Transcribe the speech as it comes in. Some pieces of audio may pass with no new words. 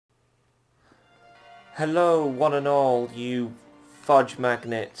Hello, one and all, you fudge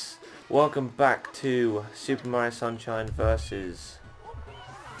magnets. Welcome back to Super Mario Sunshine versus...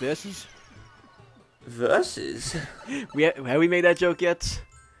 Versus? Versus? Have we made that joke yet?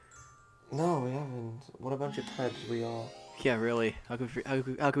 No, we haven't. What a bunch of plebs we are. Yeah, really. How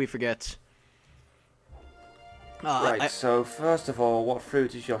could we forget? Right, so first of all, what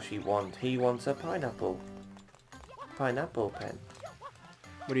fruit does Yoshi want? He wants a pineapple. Pineapple pen.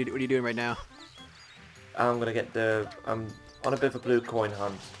 What are you doing right now? I'm gonna get I'm on a bit of a blue coin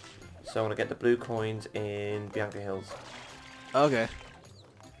hunt. So I'm gonna get the blue coins in Bianca Hills. Okay.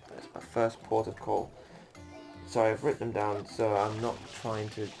 That's my first port of call. Sorry, I've written them down, so I'm not trying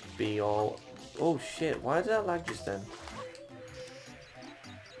to be all... Oh shit, why did that lag just then?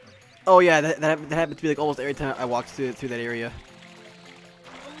 Oh yeah, that happened to me like almost every time I walked through that area.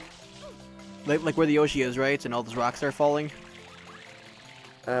 Like where the Yoshi is, right? And all those rocks are falling.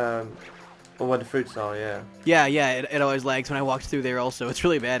 Well, where the fruits are, yeah. Yeah, it always lags when I walked through there also. It's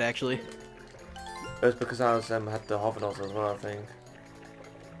really bad, actually. It was because I was had the hover nozzle as well, I think.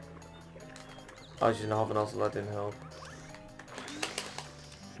 I was using the hover nozzle, that didn't help.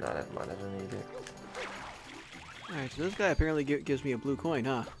 Nah, never mind, I don't need it. Alright, so this guy apparently gives me a blue coin,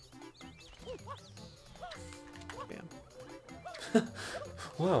 huh? Bam.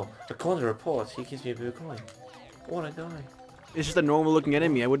 Wow, according to reports, he gives me a blue coin. What a guy. It's just a normal looking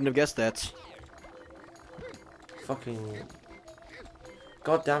enemy, I wouldn't have guessed that. Fucking...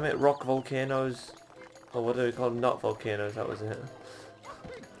 God damn it, rock volcanoes. Or what do we call them? Not volcanoes, that was it.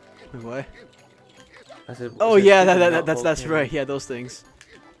 Wait, what? I said, Oh yeah, that's volcanoes. right. Yeah, those things.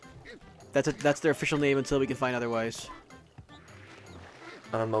 That's their official name until we can find otherwise.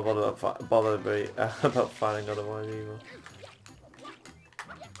 And I'm not bothered about finding otherwise either.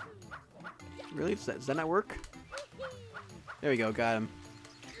 Really? Does that not work? There we go, got him.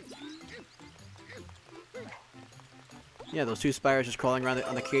 Yeah, those two spires just crawling around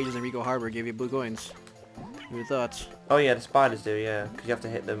on the cages in Rico Harbor gave you blue coins. Who would have thought? Oh yeah, the spiders do, yeah. Because you have to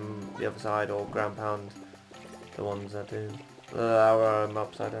hit them the other side or ground pound the ones that do. Are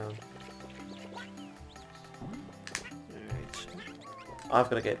upside down. Alright. I've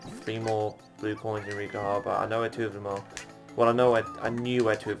got to get 3 more blue coins in Rico Harbor. I know where 2 of them are. Well, I knew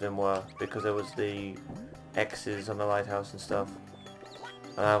where 2 of them were because there was the X's on the lighthouse and stuff.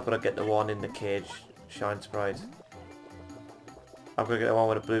 And I've got to get the one in the cage, Shine Sprite. I've got to get the one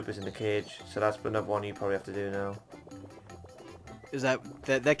with the bloopers in the cage, so that's another one you probably have to do now. Is that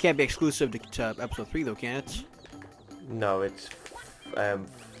can't be exclusive to episode 3 though, can it? No, it's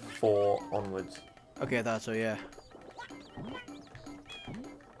 4 onwards. Okay, I thought so. Yeah.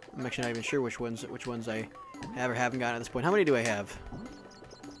 I'm actually not even sure which ones I have or haven't gotten at this point. How many do I have?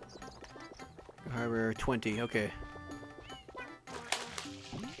 Harbor 20. Okay.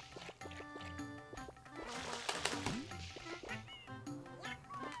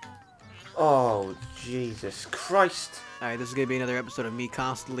 Oh, Jesus Christ. Alright, this is gonna be another episode of me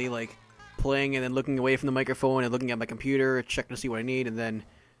constantly like playing and then looking away from the microphone and looking at my computer, checking to see what I need, and then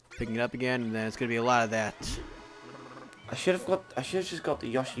picking it up again, and then it's gonna be a lot of that. I should have just got the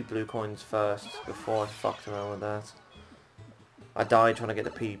Yoshi blue coins first before I fucked around with that. I died trying to get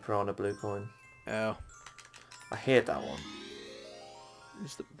the P Piranha blue coin. Oh. I hate that one.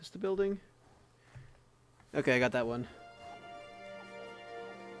 Is this the building? Okay, I got that one.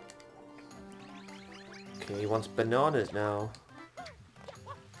 Okay, he wants bananas now.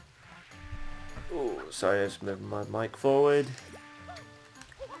 Oh, sorry, I just moved my mic forward.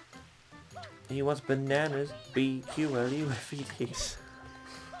 He wants bananas. BQLUFED.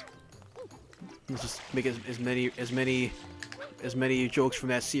 Let's just make as many jokes from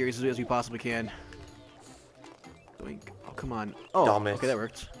that series as we possibly can. Doink. Oh, come on. Oh, Damn it. okay, that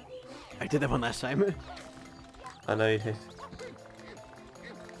worked. I did that one last time. I know you did.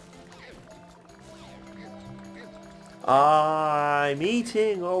 I'm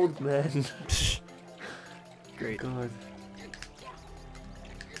eating old men. Great. God.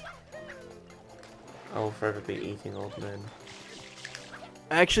 I will forever be eating old men.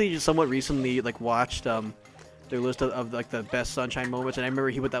 I actually just somewhat recently like watched their list of like the best Sunshine moments, and I remember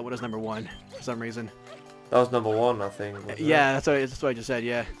he put that one as #1 for some reason. That was #1, I think. Wasn't Yeah, it? that's what I just said.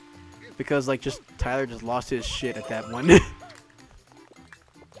 Yeah, because like Tyler just lost his shit at that one.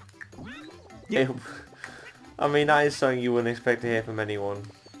 Yeah. I mean, that is something you wouldn't expect to hear from anyone.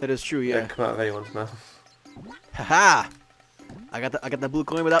 That is true. Yeah. Come out of anyone's mouth. Haha! I got the blue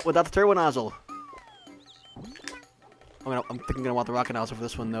coin without the turbo nozzle. I'm thinking I'm gonna want the rocket nozzle for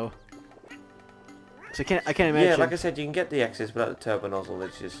this one though. So I can't imagine. Yeah, like I said, you can get the X's without the turbo nozzle.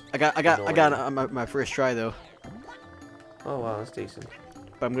 It's just. I got it on my first try though. Oh wow, that's decent.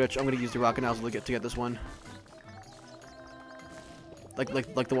 But I'm gonna use the rocket nozzle to get this one.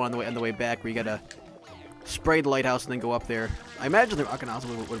 Like the one on the way back where you gotta spray the lighthouse and then go up there. I imagine the rocket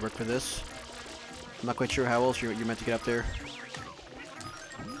nozzle would work for this. I'm not quite sure how else you're meant to get up there.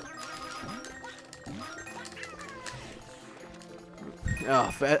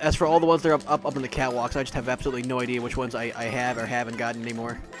 Oh, as for all the ones that are up in the catwalks, I just have absolutely no idea which ones I have or haven't gotten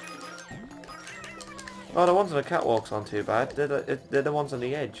anymore. Oh, the ones on the catwalks aren't too bad. They're the ones on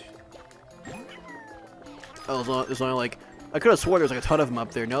the edge. Oh, there's only like... I could have sworn there was like a ton of them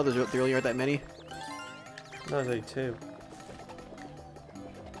up there. No, there really aren't that many. No, there's only 2.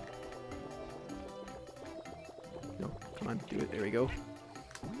 No, come on, do it. There we go.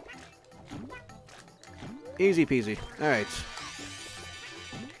 Easy peasy. Alright.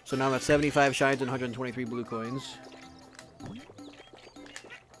 So now I'm at 75 shines and 123 blue coins.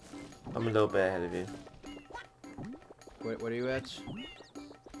 I'm a little bit ahead of you. What are you at?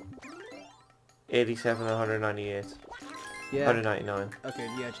 87 and 198. Yeah. 199. Okay,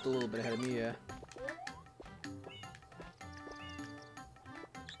 yeah, just a little bit ahead of me, yeah.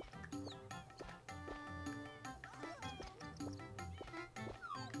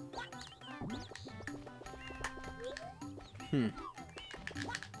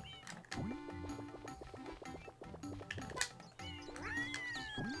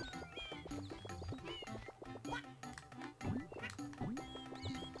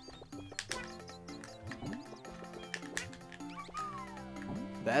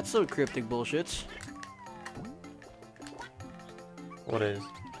 That's some cryptic bullshit. What is?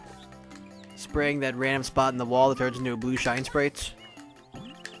 Spraying that random spot in the wall that turns into a blue shine sprite.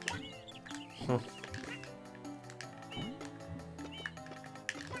 Oh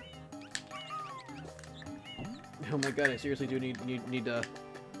my god, I seriously do need to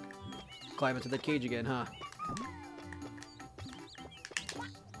climb into that cage again, huh?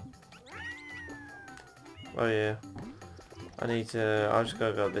 Oh yeah. I need to... I'm just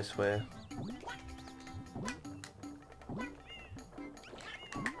gonna go this way.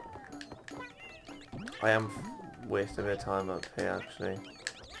 I am wasting a bit of time up here, actually.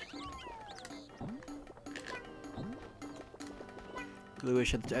 I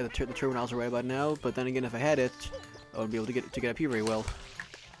wish I had the terminals right about now, but then again, if I had it, I would be able to get up here very well.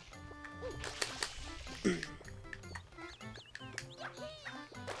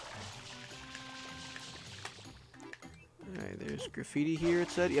 Alright, there's graffiti here, it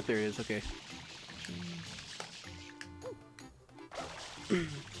said. Yep, there it is, okay.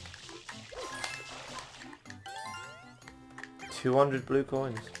 $200 blue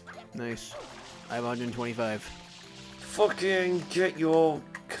coins. Nice. I have 125. Fucking get your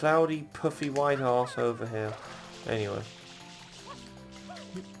cloudy, puffy white horse over here. Anyway.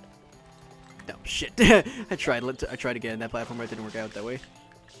 Oh shit! I tried again. That platform right didn't work out that way.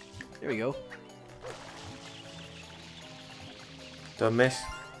 There we go. Don't miss.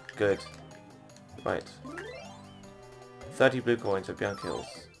 Good. Right. 30 blue coins of beyond kills.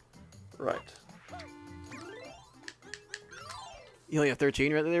 Right. You only have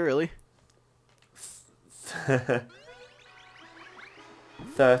 13 right there, really?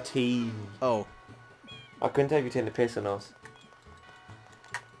 13. Oh. I couldn't tell if you taking the piss or not.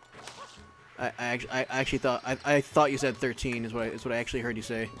 I actually thought I thought you said 13 is what I actually heard you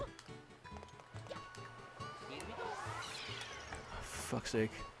say. Fuck's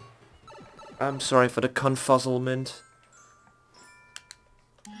sake. I'm sorry for the confuzzlement.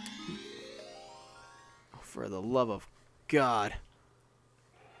 For the love of God.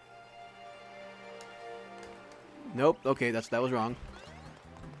 Nope. Okay, that was wrong.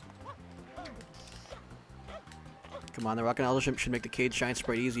 Come on, the rocket nozzle should make the cage shine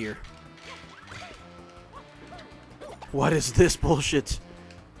sprite easier. What is this bullshit?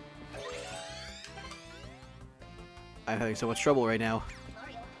 I'm having so much trouble right now.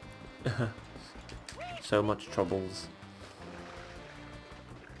 So much troubles.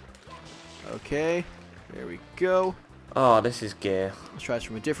 Okay, there we go. Oh, this is gay. Let's try this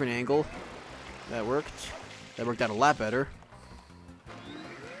from a different angle. That worked. That worked out a lot better.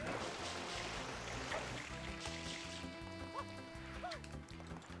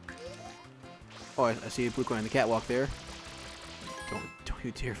 Oh, I see a blue coin on the catwalk there. Don't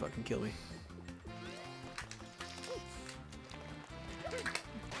you dare fucking kill me.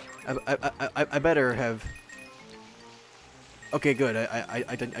 I better have. Okay, good.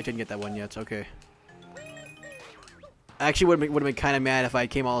 I didn't get that one yet. Okay. I actually would have been kind of mad if I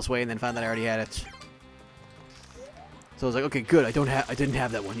came all this way and then found that I already had it. So I was like, okay, good. I didn't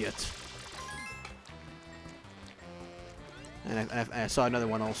have that one yet. And I saw another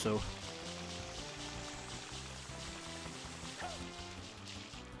one also.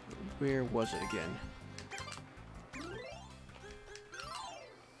 Where was it again?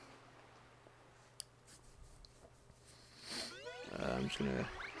 I'm just gonna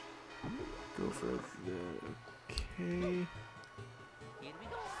go for the K.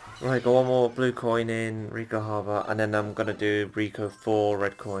 Right, got one more blue coin in Rico Harbour, and then I'm gonna do Rico 4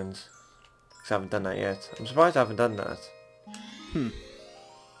 red coins. Because I haven't done that yet. I'm surprised I haven't done that. Okay.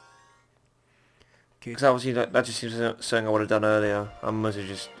 Because obviously that just seems something I would have done earlier. I must have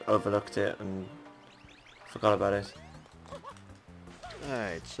just overlooked it and forgot about it.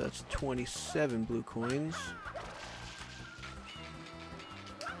 Alright, so that's 27 blue coins.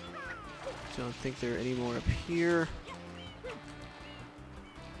 Don't think there are any more up here.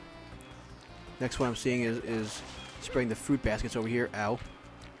 Next one I'm seeing is spraying the fruit baskets over here. Ow.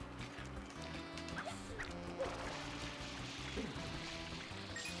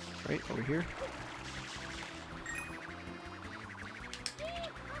 Right, over here.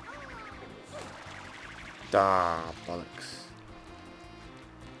 Ah, bollocks.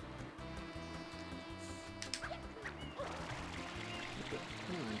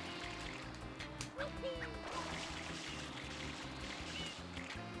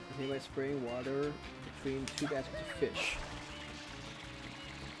 I think by spraying water between two baskets of fish.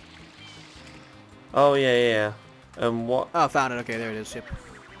 Oh, yeah. What? Oh, found it. Okay, there it is. Yep.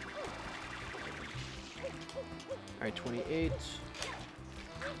 Alright, 28.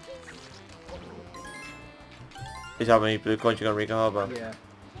 Is that how many blue coins you got in Rico Harbour? Yeah.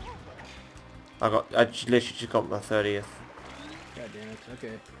 I literally just got my 30th. God damn it.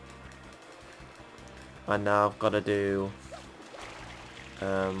 Okay. And now I've got to do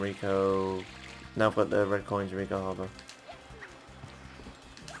Rico. Now I've got the red coins in Rico Harbour.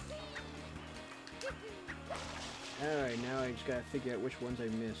 Alright, now I just gotta figure out which ones I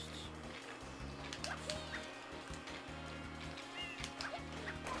missed.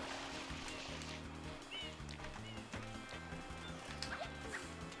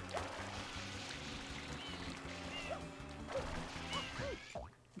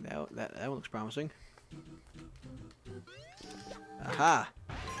 That one looks promising. Aha!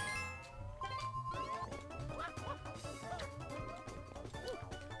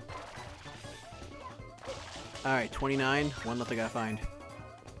 Alright, 29. One left I gotta find.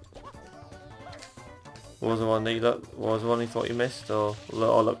 What was the one that what was the one you thought you missed, or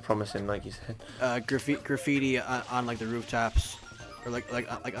looked promising, like you said? Graffiti on like the rooftops, or like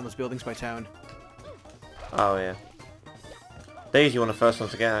on those buildings by town. Oh yeah. They're usually one of the first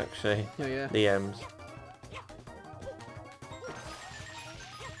ones to get, actually. Oh yeah. The M's. Got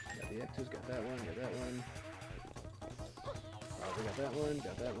the X's, got that one, got that one. Oh, we got that one,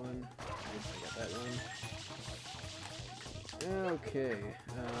 got that one. I got that one. Okay.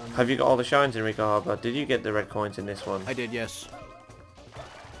 Have you got all the shines in Rico Harbour? Did you get the red coins in this one? I did, yes.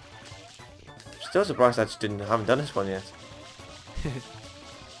 Still surprised I just haven't done this one yet.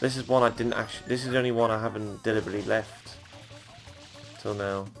 This is one I didn't actually. This is the only one I haven't deliberately left till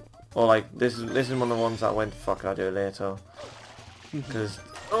now. Or like this is one of the ones that I went, fuck, I'll do it later. Because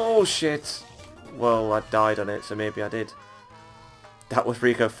oh shit. Well, I died on it, so maybe I did. That was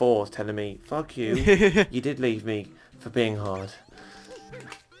Rico 4 telling me, fuck you. You did leave me for being hard.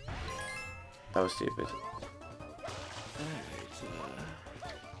 That was stupid.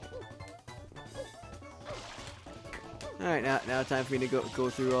 Alright, now time for me to go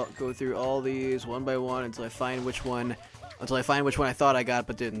through all these one by one until I find which one I thought I got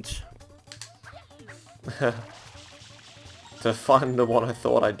but didn't. To find the one I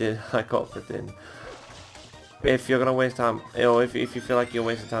thought I got but didn't. If you're gonna waste time, or if you feel like you're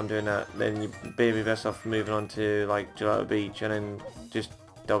wasting time doing that, then you be best off moving on to like Gelato Beach and then just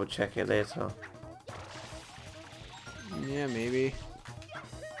double check it later. Yeah, maybe.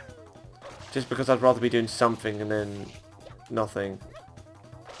 Just because I'd rather be doing something and then nothing.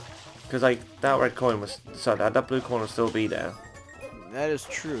 Because like that red coin was, sorry, that blue coin will still be there. That is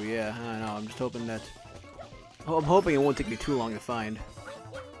true. Yeah, I don't know. I'm just hoping that. I'm hoping it won't take me too long to find.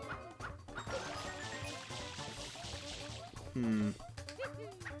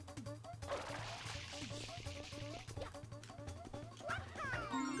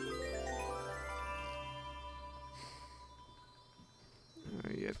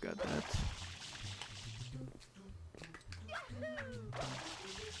 Alright, yeah, I've got that.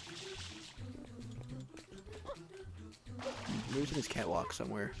 Maybe it's in this catwalk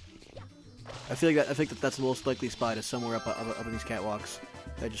somewhere. I feel like that's the most likely spot is somewhere up in these catwalks.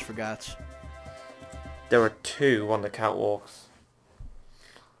 I just forgot. There are two on the catwalks.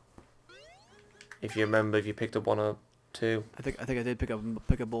 If you remember, if you picked up one or two. I think I did pick up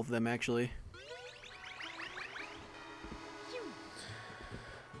both of them actually.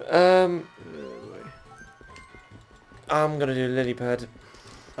 I'm gonna do lily pad.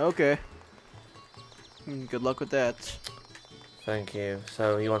 Okay. Good luck with that. Thank you.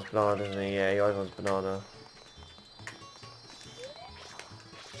 So he wants banana, doesn't he? Yeah, he always wants banana.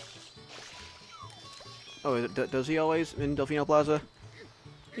 Oh, does he always in Delfino Plaza?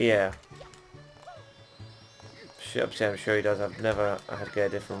 Yeah. I'm sure he does. I've never had to get a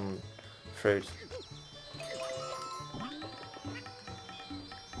different fruit.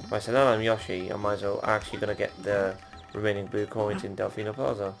 Right, so now I'm Yoshi. I might as well actually gonna get the remaining blue coins in Delfino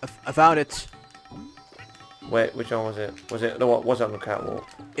Plaza. I found it. Wait, which one was it? Was it the what was it on the catwalk?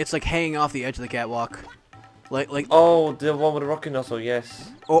 It's like hanging off the edge of the catwalk. Like. Oh, the one with the rocket nozzle,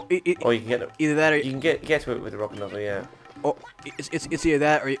 yes. Or Or you can get it. either that or You can get to it with the rocket nozzle, yeah. or it's either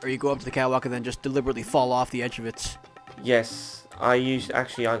that or you go up to the catwalk and then just deliberately fall off the edge of it. Yes, I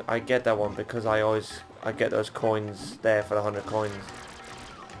get that one because I get those coins there for the 100 coins.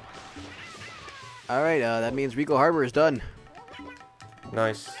 All right, that means Rico Harbor is done.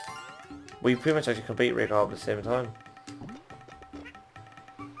 Nice. We pretty much actually complete Rick Harbor at the same time.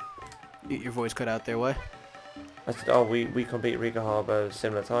 Your voice cut out there. What? I said, oh, we complete Riga Harbor at a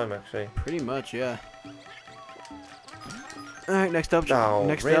similar time actually. Pretty much, yeah. All right, next up, Oh,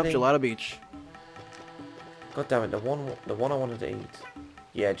 next up, really? Gelato Beach. God damn it, the one I wanted to eat.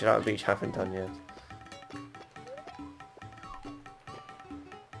 Yeah, Gelato Beach haven't done yet.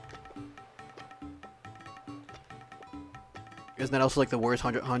 Isn't that also like the worst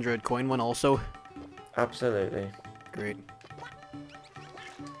 100 coin one also? Absolutely. Great.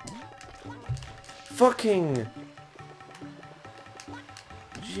 Fucking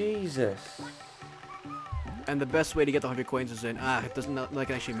Jesus. And the best way to get the 100 coins is in it doesn't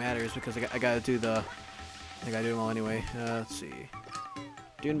like it actually matters because I gotta do them all anyway. Let's see.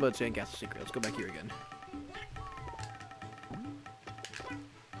 Dune Bud Sandcastle Secret. Let's go back here again.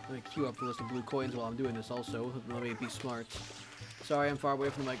 Let me queue up the list of blue coins while I'm doing this also. Let me be smart. Sorry, I'm far away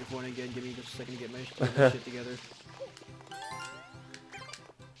from the microphone again. Give me just a second to get my shit together.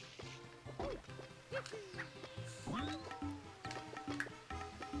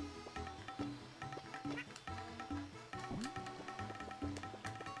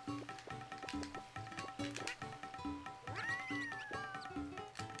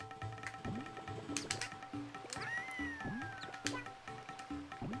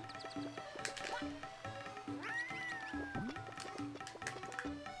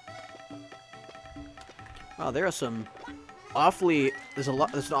 Wow, there are some there's an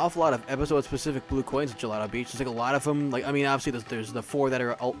awful lot of episode-specific blue coins at Gelato Beach. There's like a lot of them. Like, I mean, obviously there's the 4 that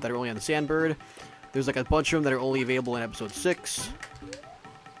are only on the Sandbird. There's like a bunch of them that are only available in episode 6.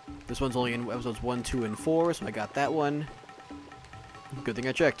 This one's only in episodes 1, 2, and 4, so I got that one. Good thing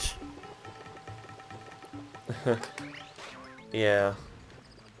I checked. Yeah.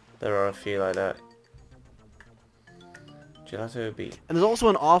 There are a few like that. Gelato Beach. And there's also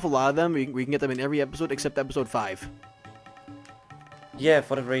an awful lot of them. We can get them in every episode except episode 5. Yeah,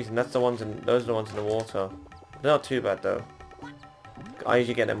 for whatever reason, those are the ones in the water. They're not too bad though. I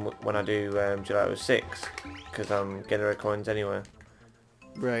usually get them when I do Gelato 6, because I'm getting red coins anyway.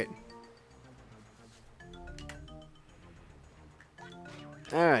 Right.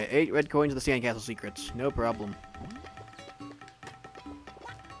 Alright, 8 red coins of the Sandcastle Secrets. No problem.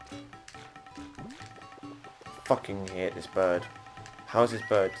 Fucking hate this bird. How is this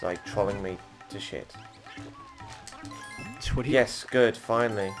bird like trolling me to shit? What Yes, good,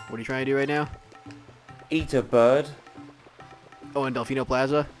 finally. What are you trying to do right now? Eat a bird? Oh, in Delfino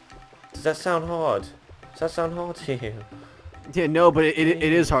Plaza? Does that sound hard? Does that sound hard to you? Yeah, no, but it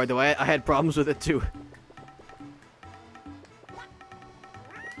is hard though. I had problems with it too.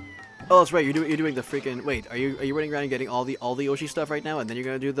 Oh, that's right. You're doing the freaking. Wait, are you running around and getting all the Yoshi stuff right now, and then you're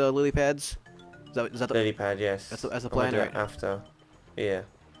gonna do the lily pads? Is that the Lily pad, yes. That's the I'm plan, gonna do right? it after. Yeah.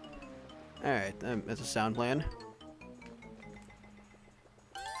 All right, that's a sound plan.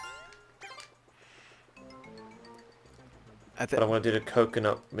 But I'm gonna do the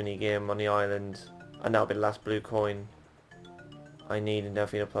coconut mini game on the island, and that'll be the last blue coin I need in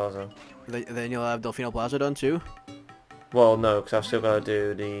Delfino Plaza. Then you'll have Delfino Plaza done too. Well, no, because I've still got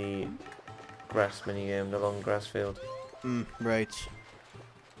to do the grass mini game, the long grass field. Right.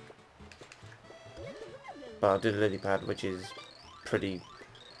 But I'll do the lily pad, which is pretty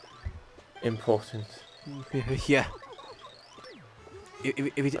important. Yeah.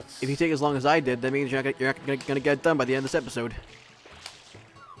 If you take as long as I did, that means you're not gonna get it done by the end of this episode.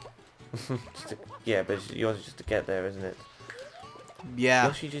 Yeah, but yours is just to get there, isn't it? Yeah.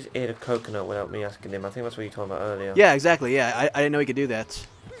 Yoshi just ate a coconut without me asking him. I think that's what you were talking about earlier. Yeah, exactly. Yeah, I didn't know he could do that.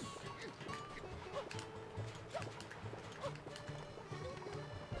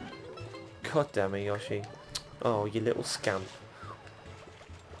 God damn it, Yoshi. Oh, you little scamp.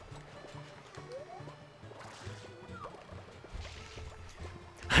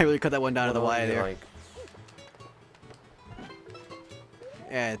 I really cut that one down to the What are wire you there. like?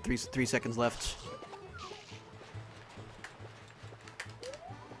 Yeah, 3 seconds left.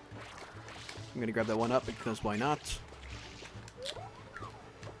 I'm gonna grab that one up because why not?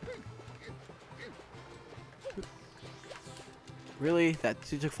 Really? That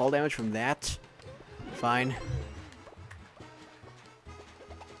you took fall damage from that? Fine.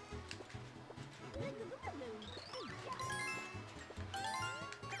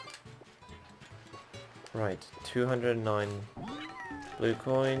 Right, 209 blue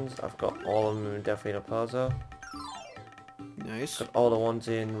coins. I've got all of them in Delfino Plaza. Nice. Got all the ones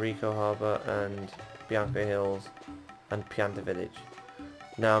in Rico Harbour and Bianca Hills and Pianta Village.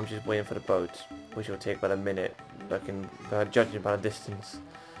 Now I'm just waiting for the boat, which will take about a minute, judging by the distance.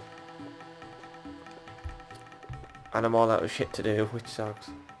 And I'm all out of shit to do, which sucks.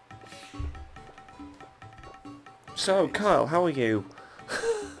 So, Kyle, how are you?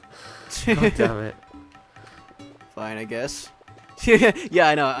 God damn it. Fine, I guess. Yeah,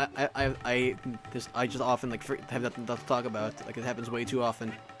 I know. I just often like have nothing to talk about. Like it happens way too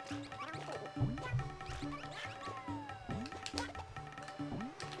often.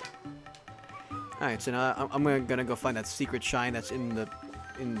 All right, so now I'm gonna go find that secret shine that's in the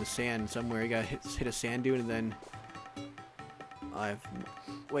sand somewhere. You gotta hit a sand dune and then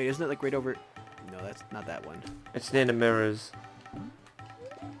wait, isn't it like right over? No, that's not that one. It's near the mirrors.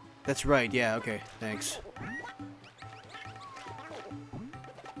 That's right. Yeah. Okay. Thanks.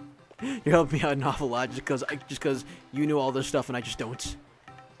 You helped me out an awful lot just because you knew all this stuff and I just don't.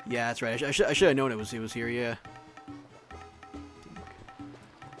 Yeah, that's right. I should have known it was here. Yeah.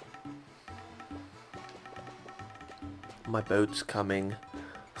 My boat's coming.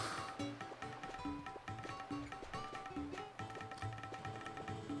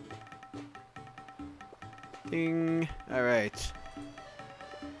 Ding. All right.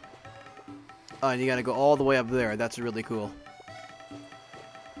 Oh, and you gotta go all the way up there. That's really cool.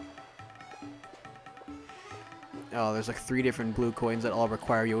 Oh, there's like 3 different blue coins that all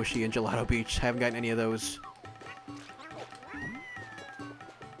require Yoshi and Gelato Beach. I haven't gotten any of those.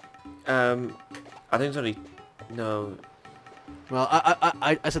 I think it's only... No. Well,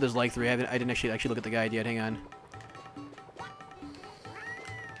 I said there's like 3. I didn't actually look at the guide yet. Hang on.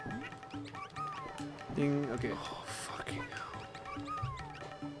 Ding. Okay. Oh, fucking hell.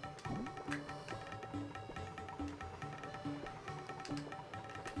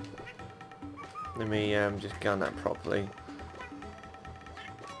 Let me just get on that properly.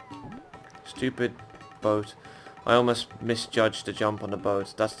 Stupid boat. I almost misjudged the jump on the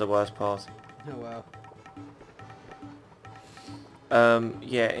boat. That's the worst part. Oh wow.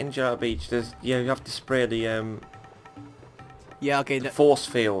 Yeah, in Gelato Beach, you have to spray the Yeah. Okay. force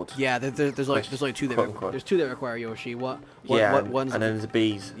field. Yeah. There's like 2 that quote, unquote. there's 2 that require Yoshi. Yeah, one's and then there's the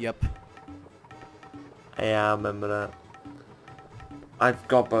bees. Yep. Yeah, I remember that. I've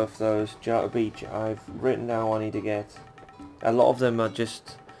got both those. Gelato Beach, I've written down what I need to get. A lot of them are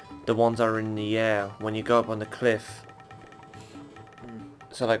just the ones that are in the air when you go up on the cliff.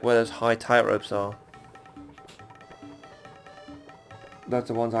 So like where those high tight ropes are. That's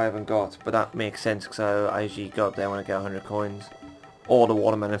the ones I haven't got, but that makes sense because I usually go up there when I get 100 coins. Or the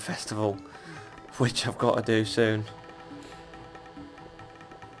Watermelon Festival, which I've got to do soon.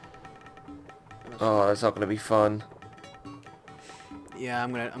 Oh, it's not going to be fun. Yeah,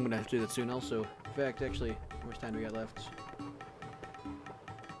 I'm gonna have to do that soon. Also, in fact, actually, how much time do we got left?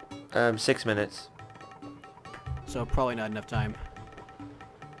 6 minutes. So probably not enough time.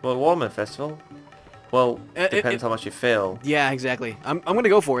 Well, the Watermelon Festival. Well, depends how much you feel. Yeah, exactly. I'm gonna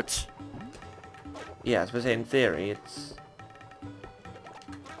go for it. Yeah, I suppose in theory it's...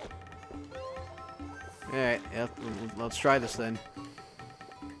 All right, yeah, let's try this then.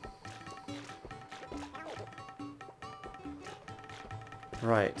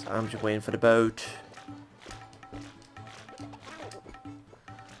 Right, I'm just waiting for the boat.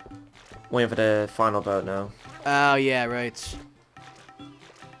 Waiting for the final boat now. Oh yeah, right.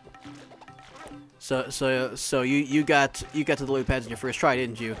 So you got to the lily pads in your first try,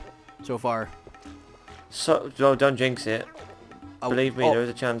 didn't you? So far. So, don't jinx it. Oh, Believe me, oh, there is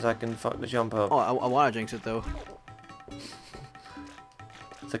a chance I can fuck the jump up. Oh, I want to jinx it though.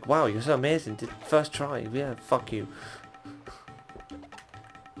 It's like, wow, you're so amazing. First try. Yeah, fuck you.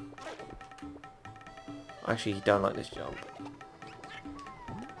 Actually, you don't like this jump.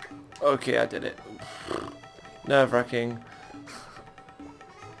 Okay, I did it. Nerve-wracking.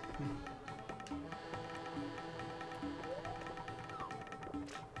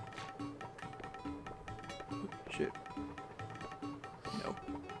 shit. No.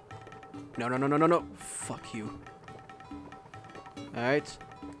 No, no, no, no, no, no. Fuck you. Alright.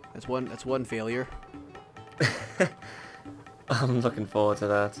 That's one failure. I'm looking forward to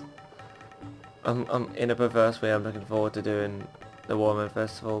that. I'm in a perverse way. I'm looking forward to doing the Watermelon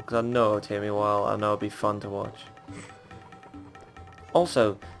Festival because I know it'll take me a while. I know it'll be fun to watch.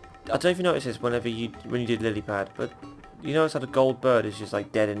 Also, I don't know if you noticed this when you did Lily Pad, but you notice how the gold bird is just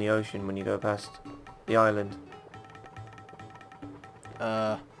like dead in the ocean when you go past the island.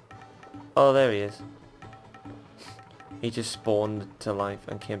 Oh, there he is. He just spawned to life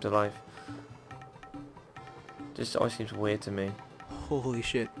and came to life. Just always seems weird to me. Holy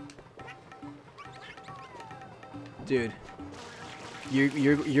shit. Dude.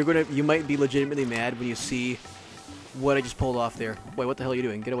 You might be legitimately mad when you see what I just pulled off there. Wait, what the hell are you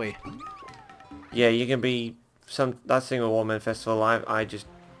doing? Get away. Yeah, you can be that thing with Watermelon Festival. I just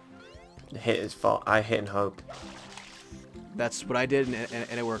hit his fault. I hit and hope. That's what I did,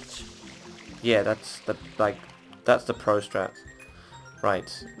 and it worked. Yeah, that's the pro strat.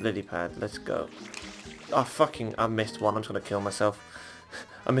 Right, lily pad, let's go. Oh fucking! I missed one. I'm just gonna kill myself.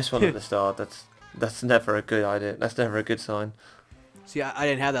 I missed one at the start. That's never a good idea. That's never a good sign. See, I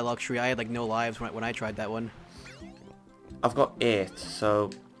didn't have that luxury. I had like no lives when I tried that one. I've got 8, so,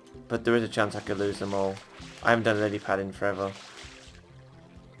 but there is a chance I could lose them all. I haven't done lily pad in forever.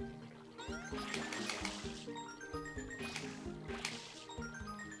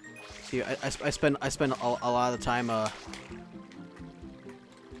 See, I spend a lot of the time. I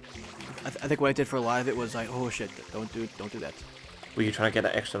think what I did for a lot of it was like, oh shit, don't do that. Were you trying to get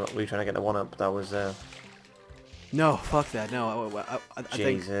that extra? Were you trying to get the 1-up? That was. No, fuck that. No, I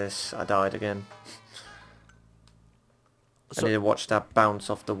think. Jesus, I died again. So, I need to watch that bounce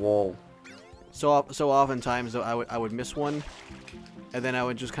off the wall. So oftentimes though, I would miss one, and then I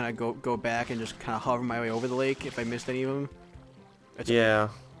would just kind of go back and just kind of hover my way over the lake if I missed any of them. Yeah.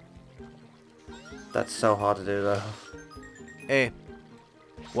 That's so hard to do though. Hey,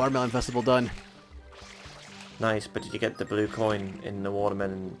 Watermelon Festival done. Nice, but did you get the blue coin in the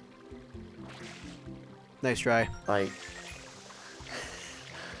watermelon? Nice try. Like,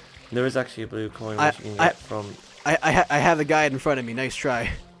 there is actually a blue coin which you can get from. I have the guide in front of me. Nice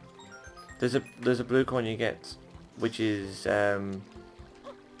try. There's a blue coin you get, which is Oh,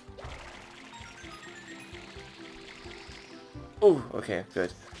 okay,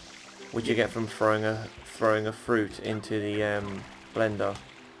 good. Which you get from throwing a fruit into the blender.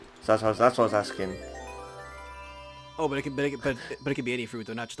 So that's what I was asking. Oh, but it can be any fruit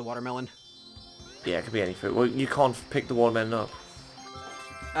though, not just the watermelon. Yeah, it could be any fruit. Well, you can't pick the watermelon up.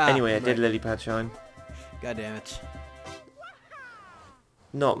 Anyway, I did lily pad shine. God damn it.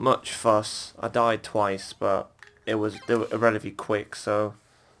 Not much fuss. I died twice, but they were relatively quick, so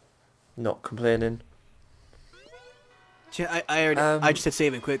not complaining. Yeah, I just hit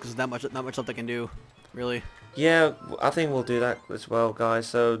save and quit because not much else I can do, really. Yeah, I think we'll do that as well, guys.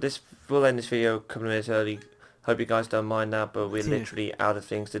 So we'll end this video a couple of minutes early. Hope you guys don't mind that, but we're literally out of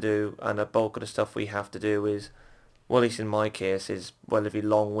things to do, and the bulk of the stuff we have to do is, well, at least in my case, is relatively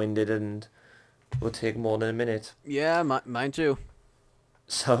long-winded and will take more than a minute. Yeah, mine too.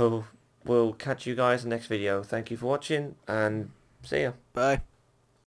 So we'll catch you guys in the next video. Thank you for watching, and see ya. Bye.